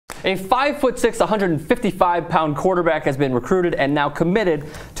A 5'6", 155-pound quarterback has been recruited and now committed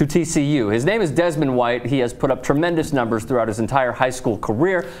to TCU. His name is Desmon White. He has put up tremendous numbers throughout his entire high school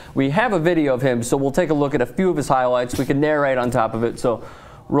career. We have a video of him, so we'll take a look at a few of his highlights. We can narrate on top of it, so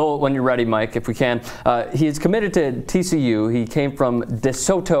roll it when you're ready, Mike, if we can. He is committed to TCU. He came from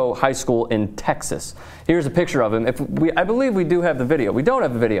DeSoto High School in Texas. Here's a picture of him. I believe we do have the video. We don't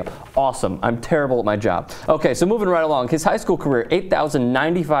have the video. Awesome. I'm terrible at my job. Okay, so moving right along. His high school career,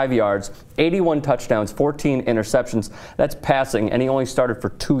 8,095 yards, 81 touchdowns, 14 interceptions. That's passing, and he only started for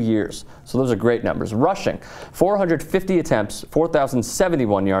 2 years. So those are great numbers. Rushing, 450 attempts,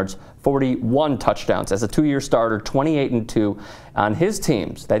 4,071 yards, 41 touchdowns. As a 2-year starter, 28-2 on his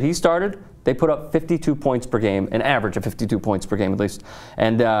teams that he started. They put up 52 points per game, an average of 52 points per game at least.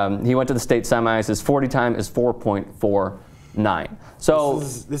 And he went to the state semis. His 40 time is 4.49. So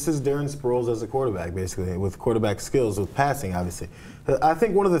this is Darren Sproles as a quarterback, basically, with quarterback skills, with passing, obviously. I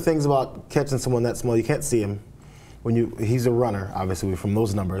think one of the things about catching someone that small, you can't see him. He's a runner, obviously, from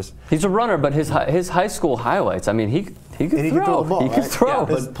those numbers. He's a runner, but his high school highlights, I mean, he could throw. He can throw the ball, he can throw.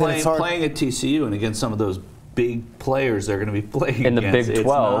 Yeah, but playing at TCU and against some of those big players they're going to be playing in the against, Big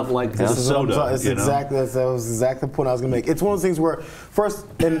 12. It's not like DeSoto. That was exactly the point I was going to make. It's one of those things where, first,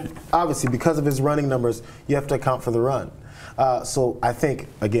 and obviously because of his running numbers, you have to account for the run. So I think,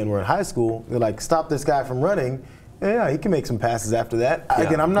 again, we're in high school. They're like, stop this guy from running. Yeah, he can make some passes after that. Yeah,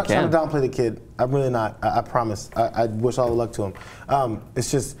 again, I'm not trying to downplay the kid. I'm really not. I promise. I wish all the luck to him.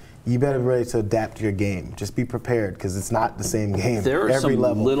 It's just, you better be ready to adapt to your game. Just be prepared, because it's not the same game. There are every some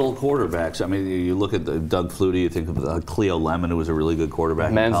level. little quarterbacks. I mean, you look at Doug Flutie, you think of Cleo Lemon, who was a really good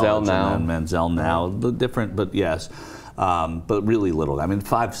quarterback in college. Manziel now. Different, but yes. But really little. I mean,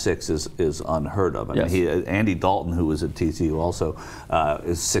 5'6" is unheard of. I mean, Andy Dalton, who was at TCU also,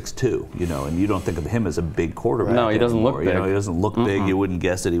 is 6'2", you know, and you don't think of him as a big quarterback. No, he doesn't look big. You know, he doesn't look big. You wouldn't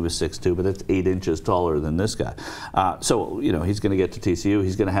guess that he was 6'2", but that's 8 inches taller than this guy. So, you know, he's going to get to TCU.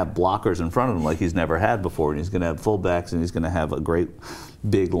 He's going to have blockers in front of him like he's never had before, and he's going to have fullbacks, and he's going to have a great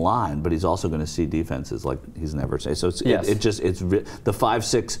big line, but he's also going to see defenses like he's never seen. So it's the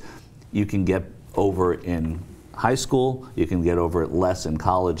 5'6" you can get over in high school, you can get over it less in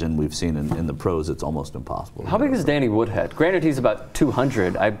college, and we've seen in the pros it's almost impossible. How big is Danny Woodhead? Granted, he's about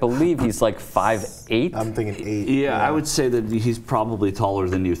 200. I believe he's like 5'8". I'm thinking 8. Yeah, I would say that he's probably taller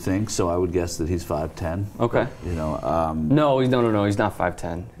than you think, so I would guess that he's 5'10". Okay. You know. No, he's not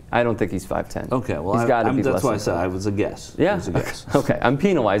 5'10". I don't think he's 5'10". Okay, well, he's got to be that's less why I said I was a guess. Yeah. It was a guess. Okay, I'm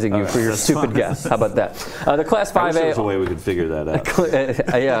penalizing you for your stupid guess. How about that? The Class 5A. I wish there was a way we could figure that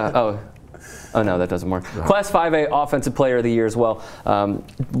out. Yeah. Oh, no, that doesn't work. Right. Class 5A Offensive Player of the Year as well.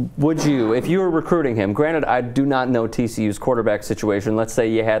 Would you, if you were recruiting him, granted I do not know TCU's quarterback situation, let's say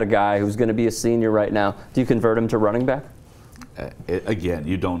you had a guy who's going to be a senior right now, do you convert him to running back? Again,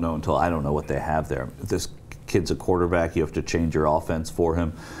 you don't know until I don't know what they have there. If this kid's a quarterback, you have to change your offense for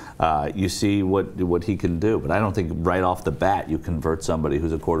him. You see what he can do, but I don't think right off the bat you convert somebody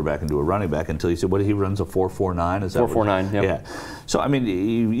who's a quarterback into a running back until you see what he runs a 4.49. Is that 4.49? Yep. Yeah. So I mean,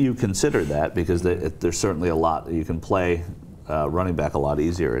 you consider that because there's certainly a lot you can play running back a lot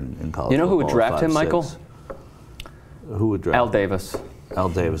easier in college. You know who would draft him, Michael? Who would draft? Al Davis. Al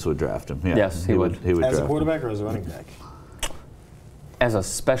Davis would draft him. Yeah. Yes, he would. He would as draft a quarterback him. or as a running back? As a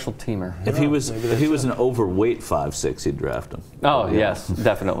special teamer. If he was an overweight 5'6", he'd draft him. Oh yes,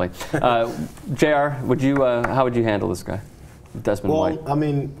 definitely. JR, how would you handle this guy, Desmond White? Well, I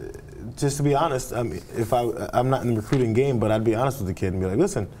mean, just to be honest, I mean, I'm not in the recruiting game, but I'd be honest with the kid and be like,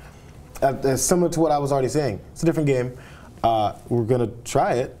 listen, similar to what I was already saying, it's a different game. We're gonna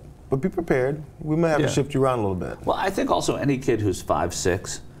try it, but be prepared. We might have to shift you around a little bit. Well, I think also any kid who's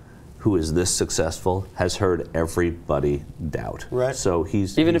 5'6", who is this successful, has heard everybody doubt. Right. So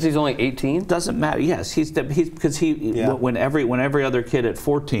even if he's only 18. Doesn't matter. Yes, when every other kid at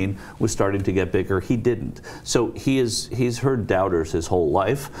 14 was starting to get bigger, he didn't. So he's heard doubters his whole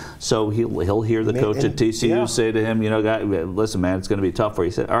life. So he'll hear the coach at TCU say to him, you know, guy, listen, man, it's going to be tough for you.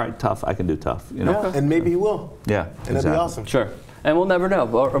 He said, all right, tough. I can do tough. You know. Yeah, and maybe he will. Yeah, and that'd be awesome. Sure. And we'll never know.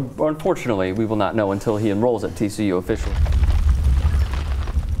 Or unfortunately, we will not know until he enrolls at TCU officially.